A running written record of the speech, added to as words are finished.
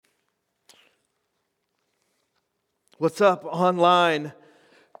What's up, online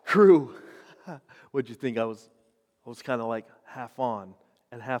crew? What'd you think? I was kind of like half on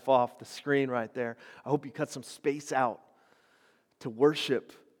and half off the screen right there. I hope you cut some space out to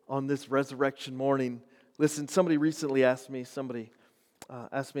worship on this resurrection morning. Listen, somebody recently asked me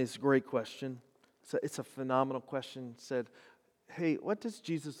this great question. It's a phenomenal question. Said, hey, what does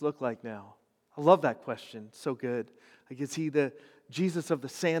Jesus look like now? I love that question. So good. Like, is he the Jesus of the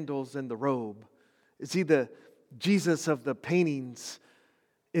sandals and the robe? Is he the Jesus of the paintings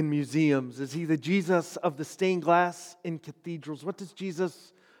in museums? Is he the Jesus of the stained glass in cathedrals? What does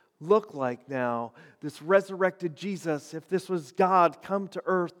Jesus look like now? This resurrected Jesus, if this was God come to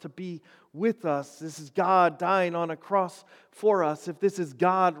earth to be with us, this is God dying on a cross for us, if this is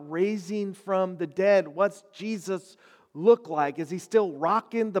God raising from the dead, what's Jesus look like? Is he still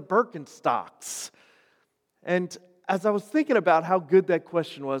rocking the Birkenstocks? And as I was thinking about how good that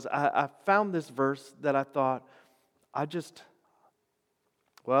question was, I found this verse that I thought, it's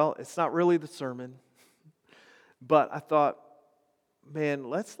not really the sermon, but I thought, man,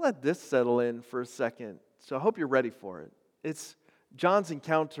 let's let this settle in for a second. So I hope you're ready for it. It's John's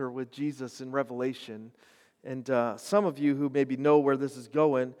encounter with Jesus in Revelation. And some of you who maybe know where this is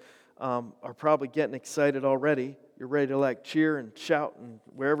going are probably getting excited already. You're ready to cheer and shout, and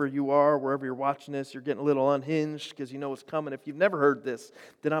wherever you are, wherever you're watching this, you're getting a little unhinged because you know what's coming. If you've never heard this,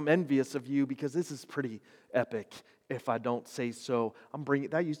 then I'm envious of you because this is pretty epic, if I don't say so.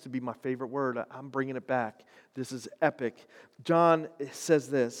 That used to be my favorite word. I'm bringing it back. This is epic. John says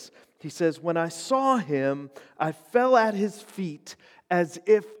this. He says, when I saw him, I fell at his feet as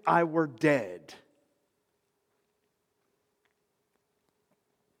if I were dead.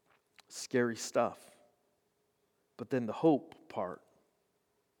 Scary stuff. But then the hope part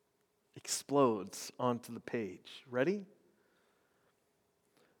explodes onto the page. Ready?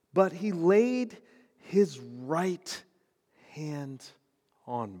 But he laid his right hand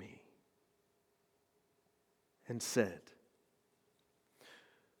on me and said,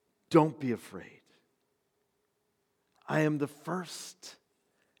 don't be afraid. I am the first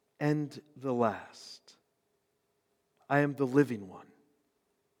and the last. I am the living one.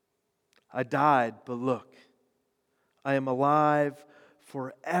 I died, but look, I am alive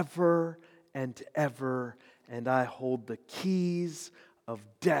forever and ever, and I hold the keys of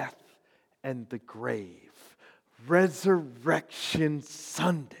death and the grave. Resurrection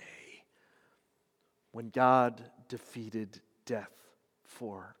Sunday, when God defeated death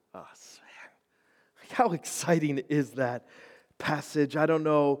for us. Man, how exciting is that passage? I don't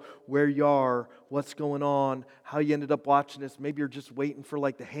know where you are, what's going on, how you ended up watching this. Maybe you're just waiting for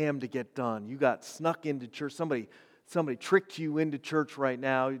the ham to get done. You got snuck into church. Somebody tricked you into church right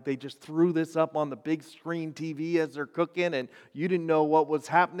now. They just threw this up on the big screen TV as they're cooking, and you didn't know what was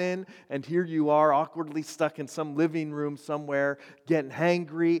happening. And here you are, awkwardly stuck in some living room somewhere, getting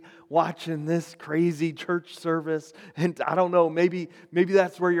hangry, watching this crazy church service. And I don't know, maybe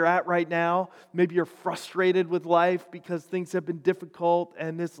that's where you're at right now. Maybe you're frustrated with life because things have been difficult,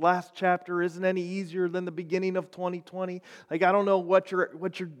 and this last chapter isn't any easier than the beginning of 2020. I don't know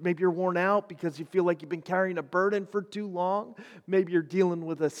maybe you're worn out because you feel like you've been carrying a burden for too long. Maybe you're dealing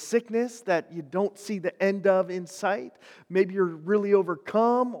with a sickness that you don't see the end of in sight. Maybe you're really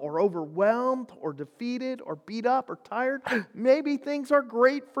overcome or overwhelmed or defeated or beat up or tired. Maybe things are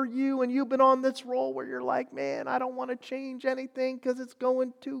great for you and you've been on this roll where you're like, man, I don't want to change anything because it's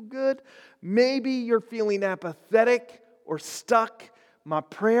going too good. Maybe you're feeling apathetic or stuck. My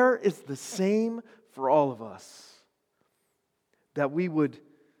prayer is the same for all of us, that we would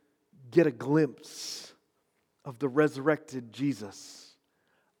get a glimpse of the resurrected Jesus,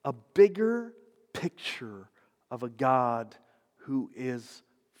 a bigger picture of a God who is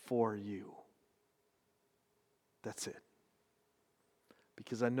for you. That's it.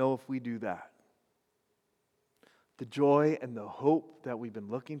 Because I know if we do that, the joy and the hope that we've been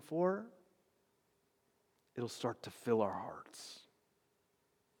looking for, it'll start to fill our hearts.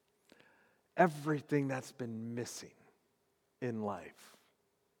 Everything that's been missing in life,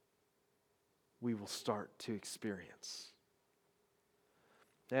 we will start to experience.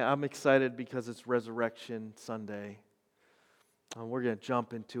 I'm excited because it's Resurrection Sunday. We're going to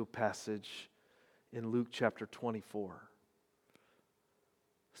jump into a passage in Luke chapter 24.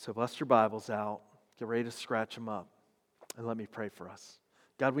 So bust your Bibles out, get ready to scratch them up, and let me pray for us.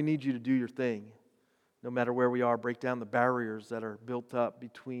 God, we need you to do your thing. No matter where we are, break down the barriers that are built up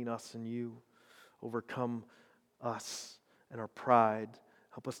between us and you. Overcome us and our pride.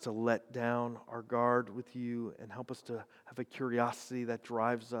 Help us to let down our guard with you, and help us to have a curiosity that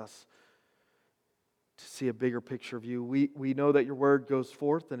drives us to see a bigger picture of you. We know that your word goes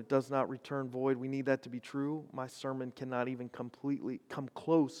forth and it does not return void. We need that to be true. My sermon cannot even completely come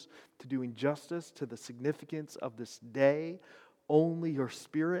close to doing justice to the significance of this day. Only your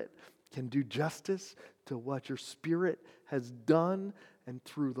Spirit can do justice to what your Spirit has done and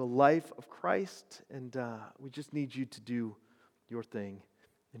through the life of Christ. And we just need you to do your thing.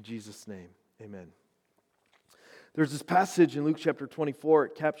 In Jesus' name, amen. There's this passage in Luke chapter 24.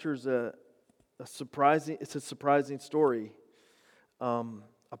 It captures a surprising story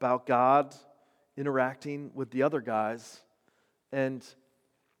about God interacting with the other guys. And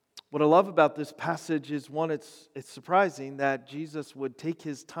what I love about this passage is, one, it's surprising that Jesus would take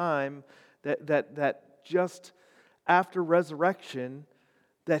his time, that just after resurrection,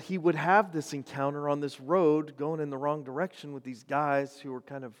 that he would have this encounter on this road going in the wrong direction with these guys who were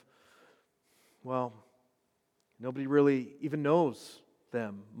kind of, well, nobody really even knows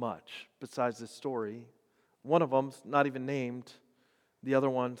them much besides this story. One of them's not even named. The other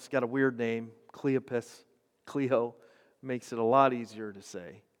one's got a weird name, Cleopas. Cleo makes it a lot easier to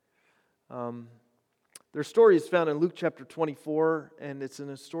say. Their story is found in Luke chapter 24, and it's in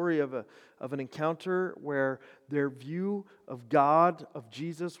a story of an encounter where their view of God, of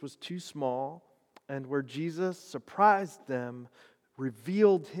Jesus, was too small, and where Jesus surprised them,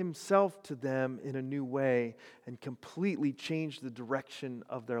 revealed himself to them in a new way, and completely changed the direction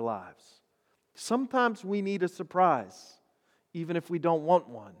of their lives. Sometimes we need a surprise, even if we don't want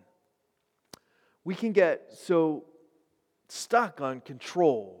one. We can get so stuck on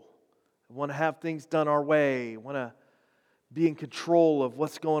control. Want to have things done our way, want to be in control of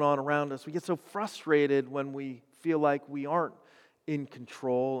what's going on around us. We get so frustrated when we feel like we aren't in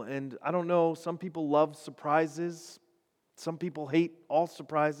control. And I don't know, some people love surprises. Some people hate all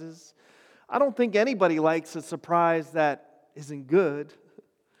surprises. I don't think anybody likes a surprise that isn't good.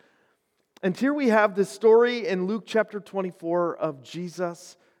 And here we have this story in Luke chapter 24 of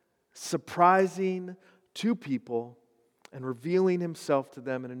Jesus surprising two people and revealing himself to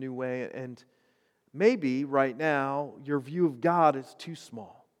them in a new way. And maybe right now, your view of God is too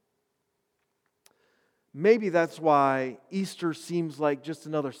small. Maybe that's why Easter seems like just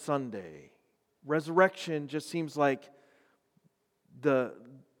another Sunday. Resurrection just seems like the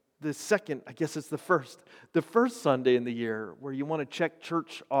second, I guess it's the first Sunday in the year where you want to check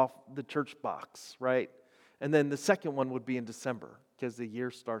church off the church box, right? And then the second one would be in December because the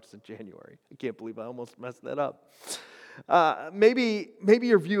year starts in January. I can't believe I almost messed that up. Maybe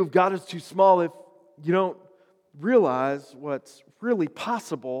your view of God is too small if you don't realize what's really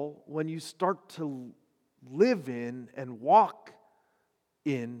possible when you start to live in and walk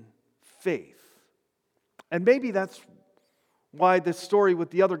in faith. And maybe that's why this story with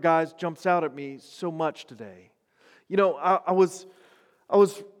the other guys jumps out at me so much today. You know, I was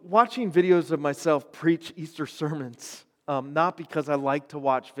watching videos of myself preach Easter sermons, not because I like to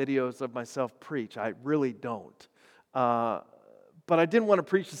watch videos of myself preach. I really don't. But I didn't want to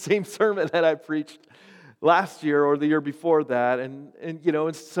preach the same sermon that I preached last year or the year before that. And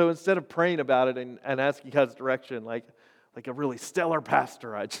so instead of praying about it and asking God's direction, like a really stellar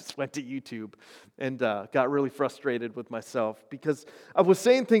pastor, I just went to YouTube and got really frustrated with myself because I was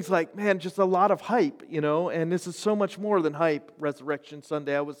saying things like, man, just a lot of hype, and this is so much more than hype, Resurrection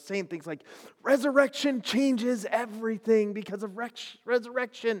Sunday. I was saying things like, resurrection changes everything. Because of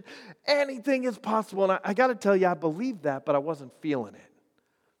resurrection, anything is possible. And I got to tell you, I believed that, but I wasn't feeling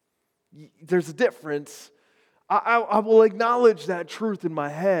it. There's a difference. I will acknowledge that truth in my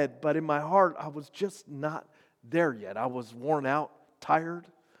head, but in my heart, I was just not there yet. I was worn out, tired,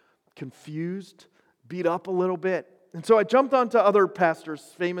 confused, beat up a little bit. And so I jumped onto other pastors,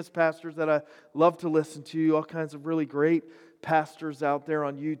 famous pastors that I love to listen to, all kinds of really great pastors out there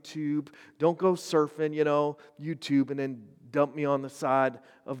on YouTube. Don't go surfing, YouTube and then dump me on the side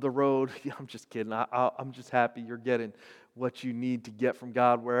of the road. I'm just kidding. I'm just happy you're getting what you need to get from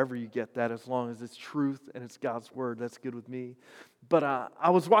God, wherever you get that, as long as it's truth and it's God's word. That's good with me. But I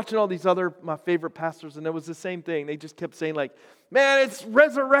was watching all these my favorite pastors, and it was the same thing. They just kept saying like, man, it's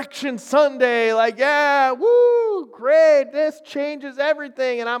Resurrection Sunday. Like, yeah, woo, great. This changes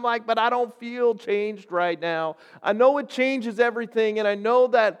everything. And I'm like, but I don't feel changed right now. I know it changes everything, and I know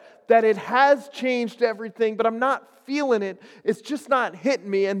that it has changed everything, but I'm not feeling it. It's just not hitting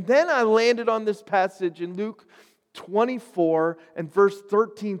me. And then I landed on this passage in Luke 24 and verse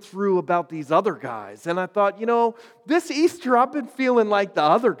 13 through about these other guys. And I thought, this Easter I've been feeling like the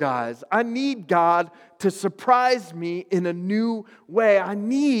other guys. I need God to surprise me in a new way. I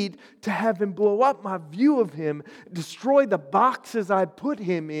need to have Him blow up my view of Him, destroy the boxes I put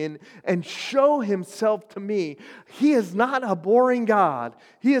Him in, and show Himself to me. He is not a boring God.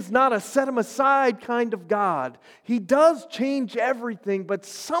 He is not a set Him aside kind of God. He does change everything, but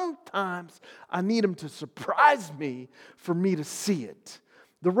sometimes I need Him to surprise me for me to see it.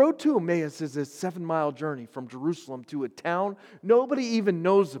 The road to Emmaus is a 7-mile journey from Jerusalem to a town nobody even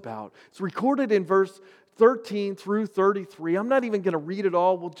knows about. It's recorded in verse 13 through 33. I'm not even going to read it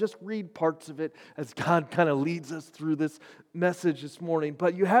all. We'll just read parts of it as God kind of leads us through this message this morning.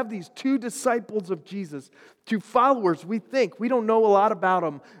 But you have these 2 disciples of Jesus, 2 followers. We don't know a lot about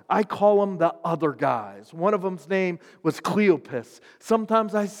them. I call them the other guys. One of them's name was Cleopas.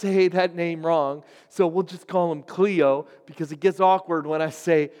 Sometimes I say that name wrong, so we'll just call him Cleo because it gets awkward when I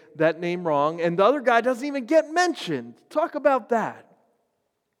say that name wrong. And the other guy doesn't even get mentioned. Talk about that.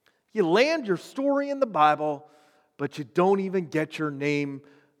 You land your story in the Bible, but you don't even get your name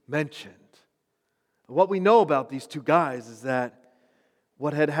mentioned. What we know about these 2 guys is that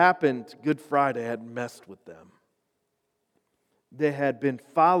what had happened Good Friday had messed with them. They had been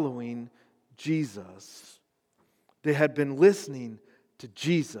following Jesus. They had been listening to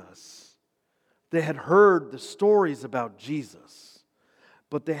Jesus. They had heard the stories about Jesus,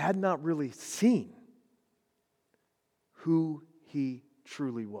 but they had not really seen who He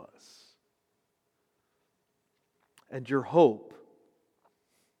truly was. And your hope,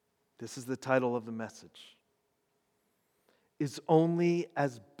 this is the title of the message, is only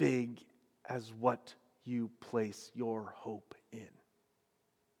as big as what you place your hope in.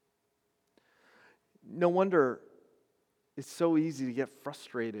 No wonder it's so easy to get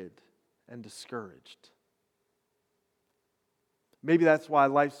frustrated and discouraged. Maybe that's why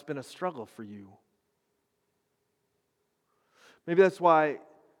life's been a struggle for you. Maybe that's why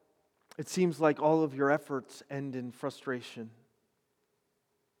it seems like all of your efforts end in frustration.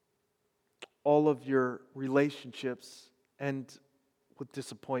 All of your relationships end with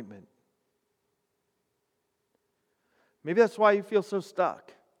disappointment. Maybe that's why you feel so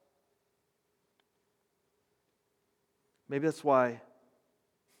stuck. Maybe that's why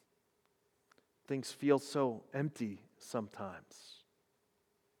things feel so empty sometimes.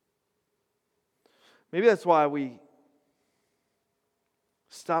 Maybe that's why we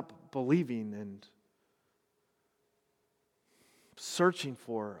stop believing and searching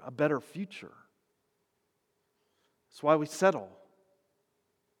for a better future. That's why we settle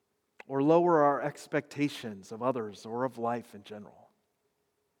or lower our expectations of others or of life in general.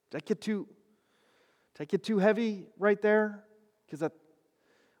 Did I get too heavy right there? Because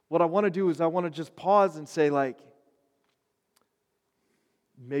what I want to do is I want to just pause and say,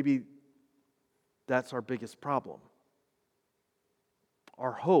 maybe that's our biggest problem.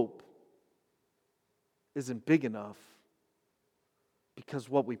 Our hope isn't big enough because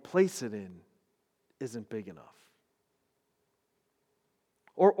what we place it in isn't big enough.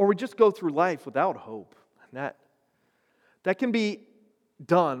 Or we just go through life without hope. And that can be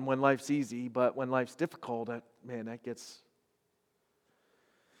done when life's easy, but when life's difficult, that gets...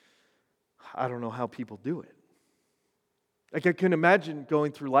 I don't know how people do it. I can imagine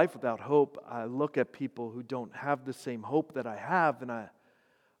going through life without hope. I look at people who don't have the same hope that I have, and I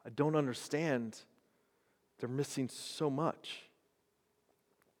don't understand. They're missing so much.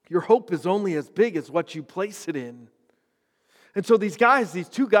 Your hope is only as big as what you place it in. And so these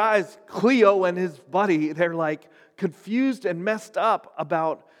 2 guys, Cleo and his buddy, they're confused and messed up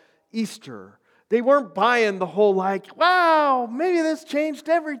about Easter. They weren't buying the whole wow, maybe this changed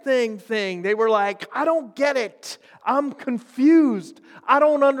everything thing. They were I don't get it. I'm confused. I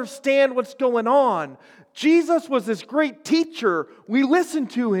don't understand what's going on. Jesus was this great teacher. We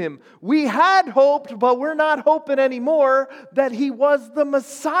listened to Him. We had hoped, but we're not hoping anymore that He was the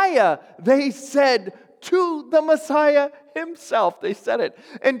Messiah. They said to the Messiah Himself. They said it.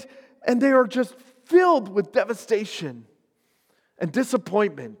 And they are just filled with devastation and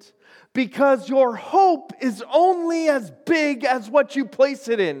disappointment because your hope is only as big as what you place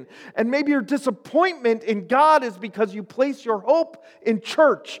it in. And maybe your disappointment in God is because you place your hope in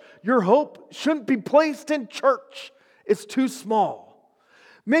church. Your hope shouldn't be placed in church. It's too small.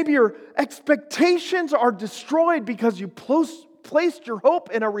 Maybe your expectations are destroyed because you placed your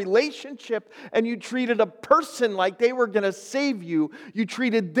hope in a relationship and you treated a person like they were going to save you. You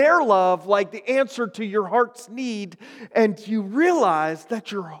treated their love like the answer to your heart's need, and you realize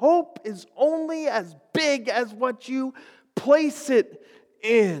that your hope is only as big as what you place it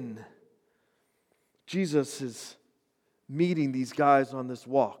in. Jesus is meeting these guys on this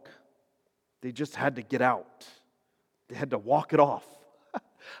walk. They just had to get out. They had to walk it off.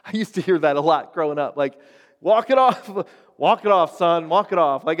 I used to hear that a lot growing up. Like, walk it off, son, walk it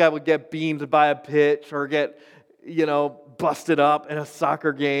off. Like I would get beamed by a pitch or get, busted up in a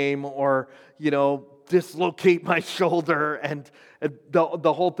soccer game or, dislocate my shoulder. And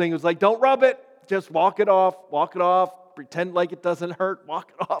the whole thing was like, don't rub it. Just walk it off, pretend like it doesn't hurt,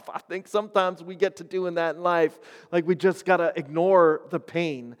 walk it off. I think sometimes we get to doing that in life. Like we just got to ignore the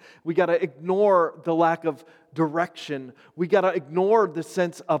pain. We got to ignore the lack of direction. We got to ignore the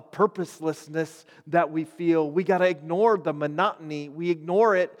sense of purposelessness that we feel. We got to ignore the monotony. We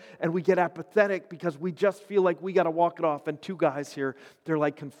ignore it and we get apathetic because we just feel like we got to walk it off. And two guys here, they're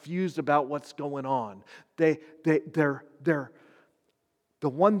like confused about what's going on. They're the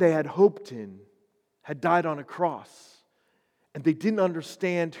one they had hoped in had died on a cross. And they didn't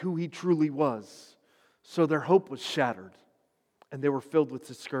understand who he truly was. So their hope was shattered. And they were filled with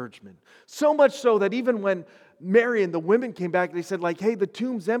discouragement. So much so that even when Mary and the women came back, they said, like, hey, the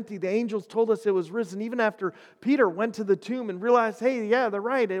tomb's empty. The angels told us it was risen. Even after Peter went to the tomb and realized, hey, yeah, they're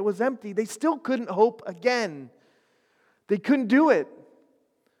right, it was empty. They still couldn't hope again. They couldn't do it.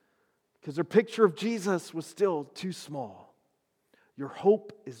 Because their picture of Jesus was still too small. Your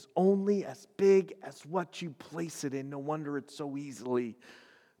hope is only as big as what you place it in. No wonder it's so easily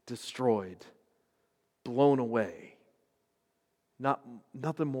destroyed, blown away.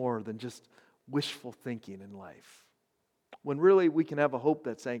 Nothing more than just wishful thinking in life. When really we can have a hope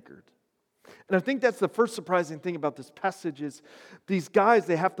that's anchored. And I think that's the first surprising thing about this passage is these guys,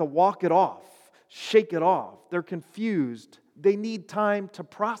 they have to walk it off, shake it off. They're confused. They need time to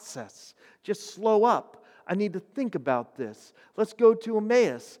process. Just slow up. I need to think about this. Let's go to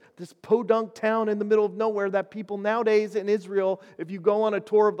Emmaus, this podunk town in the middle of nowhere that people nowadays in Israel, if you go on a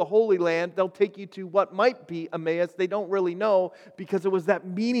tour of the Holy Land, they'll take you to what might be Emmaus. They don't really know because it was that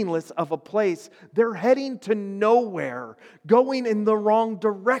meaningless of a place. They're heading to nowhere, going in the wrong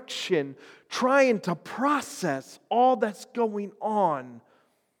direction, trying to process all that's going on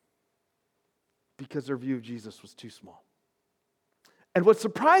because their view of Jesus was too small. And what's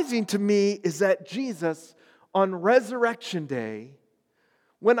surprising to me is that Jesus, on Resurrection Day,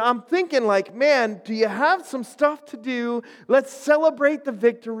 when I'm thinking like, man, do you have some stuff to do? Let's celebrate the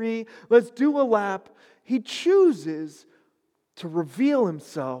victory. Let's do a lap. He chooses to reveal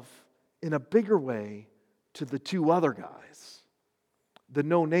himself in a bigger way to the two other guys, the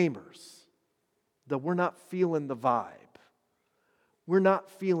no-namers, that we're not feeling the vibe. We're not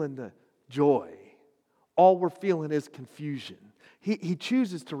feeling the joy. All we're feeling is confusion. He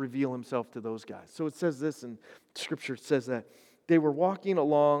chooses to reveal himself to those guys. So it says this in Scripture. It says that they were walking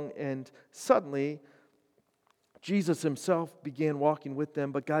along and suddenly Jesus himself began walking with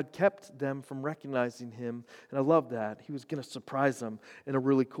them, but God kept them from recognizing him. And I love that. He was going to surprise them in a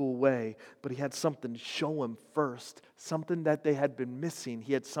really cool way, but he had something to show them first, something that they had been missing.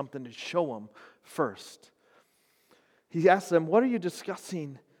 He had something to show them first. He asked them, what are you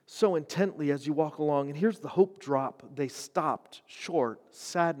discussing so intently as you walk along? And here's the hope drop. They stopped short,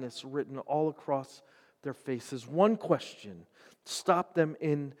 sadness written all across their faces. One question stopped them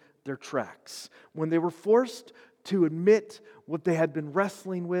in their tracks. When they were forced to admit what they had been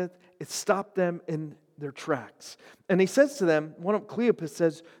wrestling with, it stopped them in their tracks. And he says to them, one of Cleopas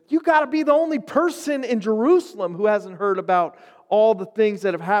says, you got to be the only person in Jerusalem who hasn't heard about all the things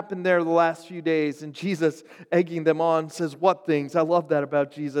that have happened there the last few days. And Jesus, egging them on, says, what things? I love that about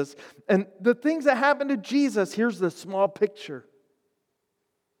Jesus. And the things that happened to Jesus, here's the small picture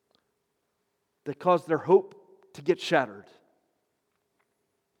that caused their hope to get shattered.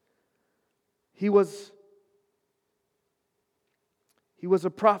 He was a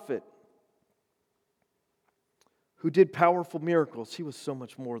prophet who did powerful miracles. He was so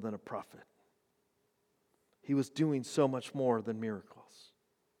much more than a prophet. He was doing so much more than miracles.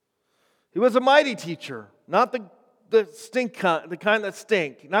 He was a mighty teacher, not the stink kind, the kind that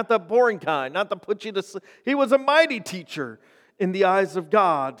stink, not the boring kind, not the put you to sleep. He was a mighty teacher in the eyes of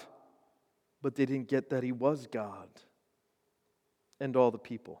God, but they didn't get that he was God and all the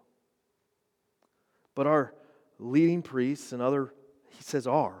people. But our leading priests and other, he says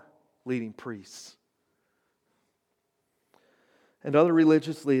our leading priests, and other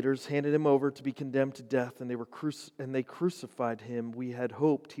religious leaders handed him over to be condemned to death, and they crucified him. We had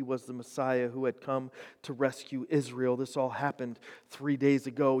hoped he was the Messiah who had come to rescue Israel. This all happened 3 days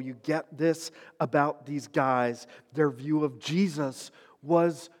ago. You get this about these guys. Their view of Jesus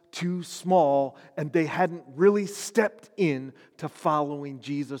was too small, and they hadn't really stepped in to following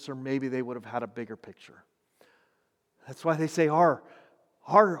Jesus, or maybe they would have had a bigger picture. That's why they say our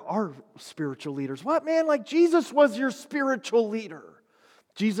spiritual leaders. What, man? Like Jesus was your spiritual leader.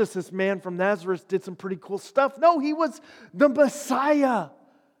 Jesus, this man from Nazareth, did some pretty cool stuff. No, he was the Messiah.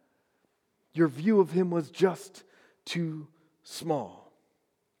 Your view of him was just too small.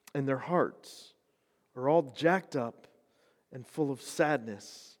 And their hearts are all jacked up and full of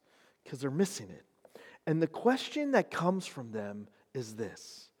sadness because they're missing it. And the question that comes from them is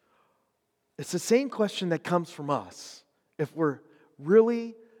this. It's the same question that comes from us if we're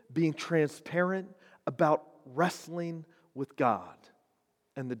really being transparent about wrestling with God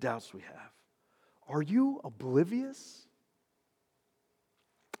and the doubts we have. Are you oblivious?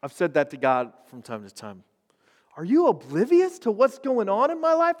 I've said that to God from time to time. Are you oblivious to what's going on in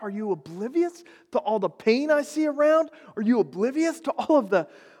my life? Are you oblivious to all the pain I see around? Are you oblivious to all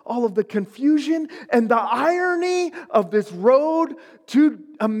of the confusion? And the irony of this road to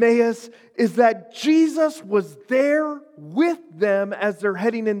Emmaus is that Jesus was there with them as they're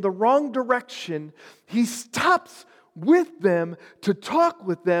heading in the wrong direction. He stops with them to talk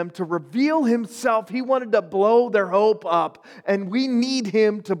with them, to reveal himself. He wanted to blow their hope up, and we need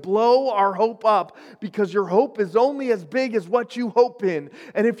him to blow our hope up, because your hope is only as big as what you hope in.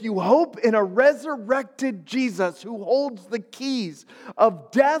 And if you hope in a resurrected Jesus who holds the keys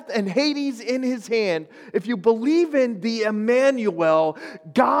of death and Hades in his hand, if you believe in the Emmanuel,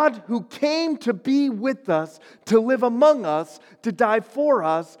 God who came to be with us, to live among us, to die for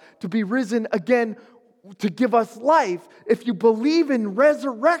us, to be risen again, to give us life. If you believe in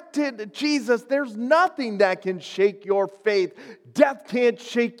resurrected Jesus, there's nothing that can shake your faith. Death can't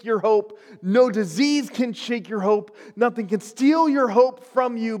shake your hope. No disease can shake your hope. Nothing can steal your hope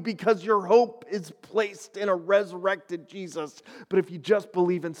from you, because your hope is placed in a resurrected Jesus. But if you just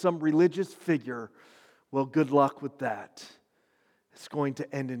believe in some religious figure, well, good luck with that. It's going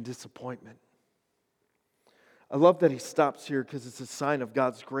to end in disappointment. I love that he stops here, because it's a sign of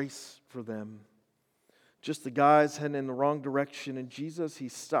God's grace for them. Just the guys heading in the wrong direction. And Jesus, he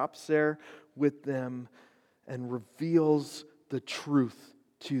stops there with them and reveals the truth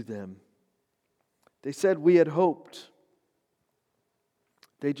to them. They said, we had hoped.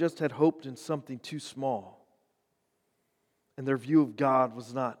 They just had hoped in something too small. And their view of God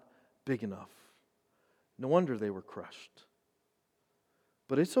was not big enough. No wonder they were crushed.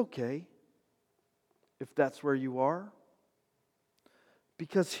 But it's okay if that's where you are.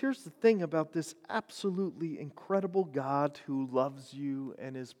 Because here's the thing about this absolutely incredible God who loves you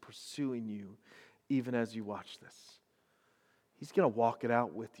and is pursuing you even as you watch this. He's going to walk it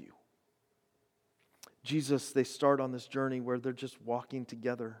out with you. Jesus, they start on this journey where they're just walking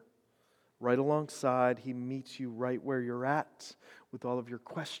together. Right alongside, he meets you right where you're at, with all of your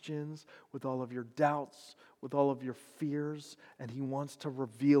questions, with all of your doubts, with all of your fears, and he wants to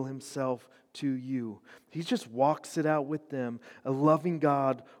reveal himself to you. He just walks it out with them, a loving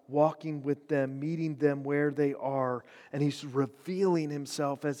God walking with them, meeting them where they are, and he's revealing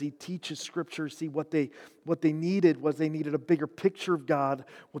himself as he teaches Scripture. See, what they needed was, they needed a bigger picture of God.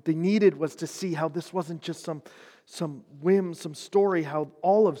 What they needed was to see how this wasn't just some whim, some story, how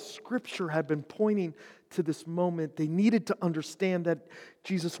all of Scripture had been pointing to this moment. They needed to understand that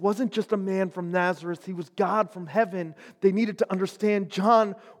Jesus wasn't just a man from Nazareth, he was God from heaven. They needed to understand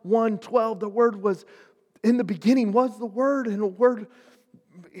John 1:12, the Word was, in the beginning was the Word, and the Word,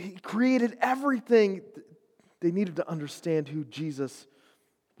 he created everything. They needed to understand who Jesus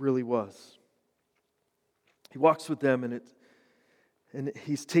really was. He walks with them, and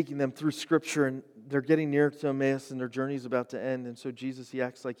he's taking them through Scripture, and they're getting near to Emmaus, and their journey is about to end. And so Jesus, he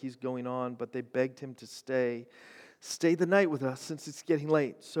acts like he's going on, but they begged him to stay the night with us since it's getting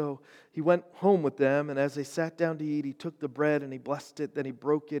late. So he went home with them, and as they sat down to eat, he took the bread and he blessed it, then he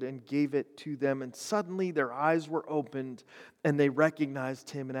broke it and gave it to them. And suddenly their eyes were opened, and they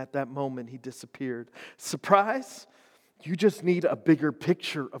recognized him, and at that moment he disappeared. Surprise? You just need a bigger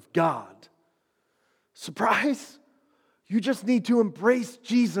picture of God. Surprise? You just need to embrace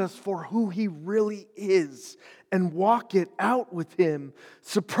Jesus for who he really is and walk it out with him.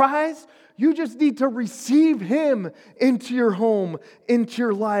 Surprise? You just need to receive him into your home, into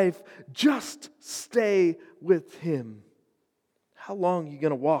your life. Just stay with him. How long are you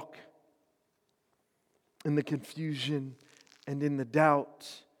going to walk in the confusion and in the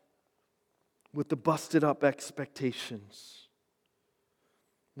doubt with the busted up expectations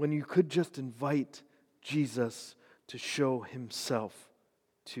when you could just invite Jesus to show himself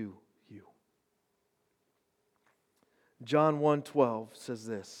to you? John 1:12 says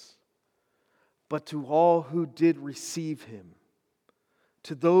this, "But to all who did receive him,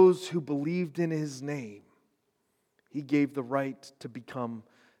 to those who believed in his name, he gave the right to become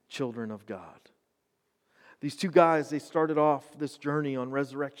children of God." These two guys, they started off this journey on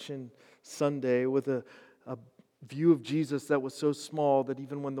Resurrection Sunday with a view of Jesus that was so small that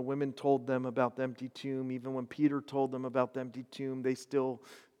even when the women told them about the empty tomb, even when Peter told them about the empty tomb, they still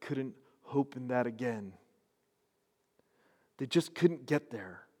couldn't hope in that again. They just couldn't get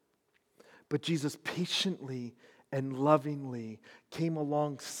there. But Jesus patiently and lovingly came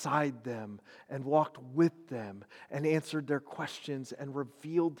alongside them and walked with them and answered their questions and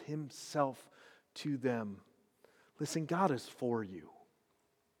revealed himself to them. Listen, God is for you.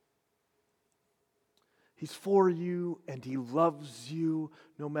 He's for you and he loves you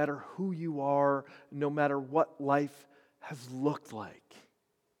no matter who you are, no matter what life has looked like.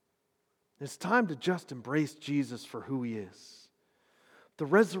 It's time to just embrace Jesus for who he is. The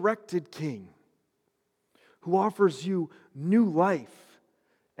resurrected King who offers you new life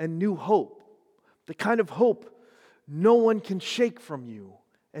and new hope. The kind of hope no one can shake from you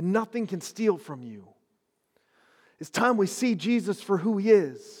and nothing can steal from you. It's time we see Jesus for who he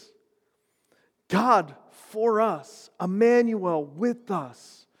is. God for us, Emmanuel with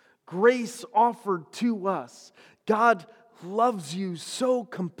us, grace offered to us. God loves you so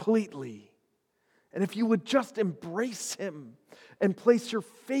completely. And if you would just embrace him and place your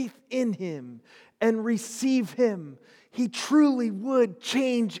faith in him and receive him, he truly would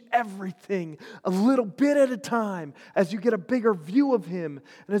change everything a little bit at a time as you get a bigger view of him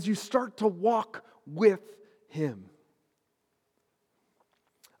and as you start to walk with him.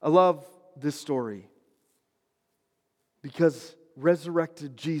 I love this story because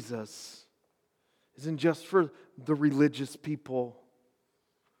resurrected Jesus isn't just for the religious people,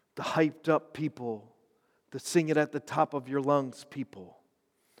 the hyped up people, the sing it at the top of your lungs people.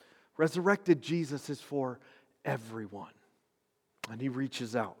 Resurrected Jesus is for everyone. And he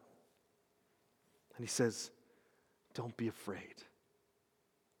reaches out and he says, don't be afraid.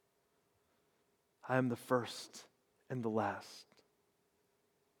 I am the first and the last.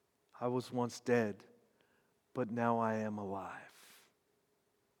 I was once dead, but now I am alive.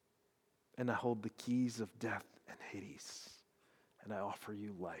 And I hold the keys of death and Hades, and I offer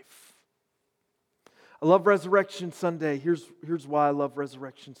you life. I love Resurrection Sunday. Here's why I love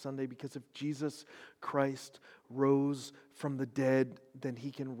Resurrection Sunday, because if Jesus Christ rose from the dead, then he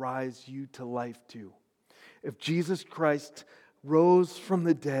can rise you to life too. If Jesus Christ rose from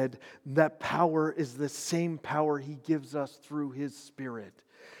the dead, that power is the same power he gives us through his Spirit.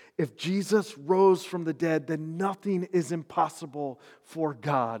 If Jesus rose from the dead, then nothing is impossible for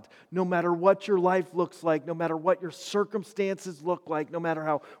God. No matter what your life looks like, no matter what your circumstances look like, no matter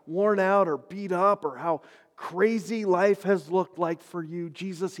how worn out or beat up or how crazy life has looked like for you,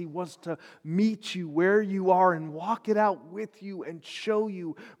 Jesus, he wants to meet you where you are and walk it out with you and show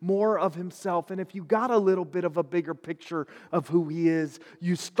you more of himself. And if you got a little bit of a bigger picture of who he is,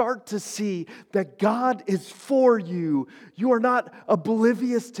 you start to see that God is for you. You are not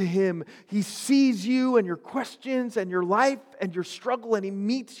oblivious to him. He sees you and your questions and your life and your struggle, and he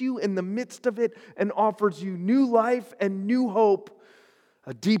meets you in the midst of it and offers you new life and new hope,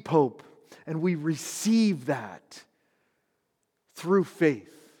 a deep hope. And we receive that through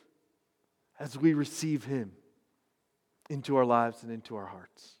faith as we receive him into our lives and into our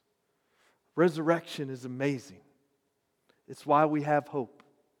hearts. Resurrection is amazing. It's why we have hope.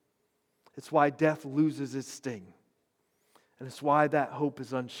 It's why death loses its sting. And it's why that hope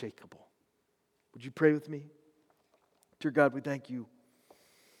is unshakable. Would you pray with me? Dear God, we thank you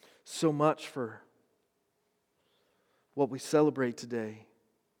so much for what we celebrate today.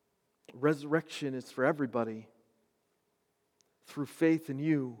 Resurrection is for everybody. Through faith in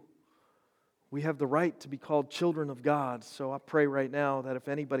you, we have the right to be called children of God. So I pray right now that if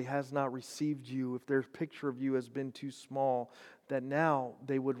anybody has not received you, if their picture of you has been too small, that now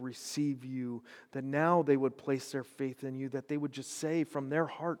they would receive you, that now they would place their faith in you, that they would just say from their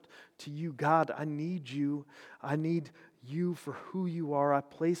heart to you, God, I need you. I need you for who you are. I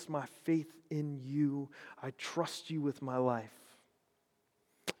place my faith in you. I trust you with my life.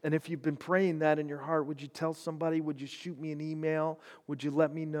 And if you've been praying that in your heart, would you tell somebody? Would you shoot me an email? Would you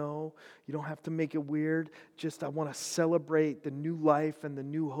let me know? You don't have to make it weird. Just I want to celebrate the new life and the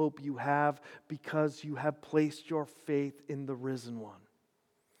new hope you have because you have placed your faith in the risen one.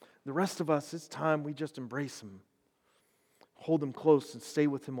 The rest of us, it's time we just embrace him, hold him close and stay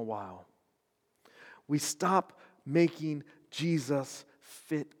with him a while. We stop making Jesus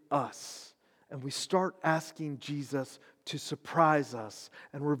fit us, and we start asking Jesus to surprise us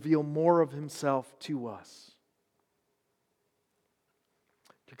and reveal more of himself to us.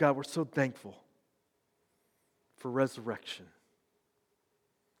 Dear God, we're so thankful for resurrection.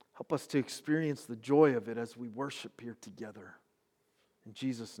 Help us to experience the joy of it as we worship here together. In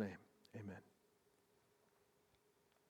Jesus' name, amen.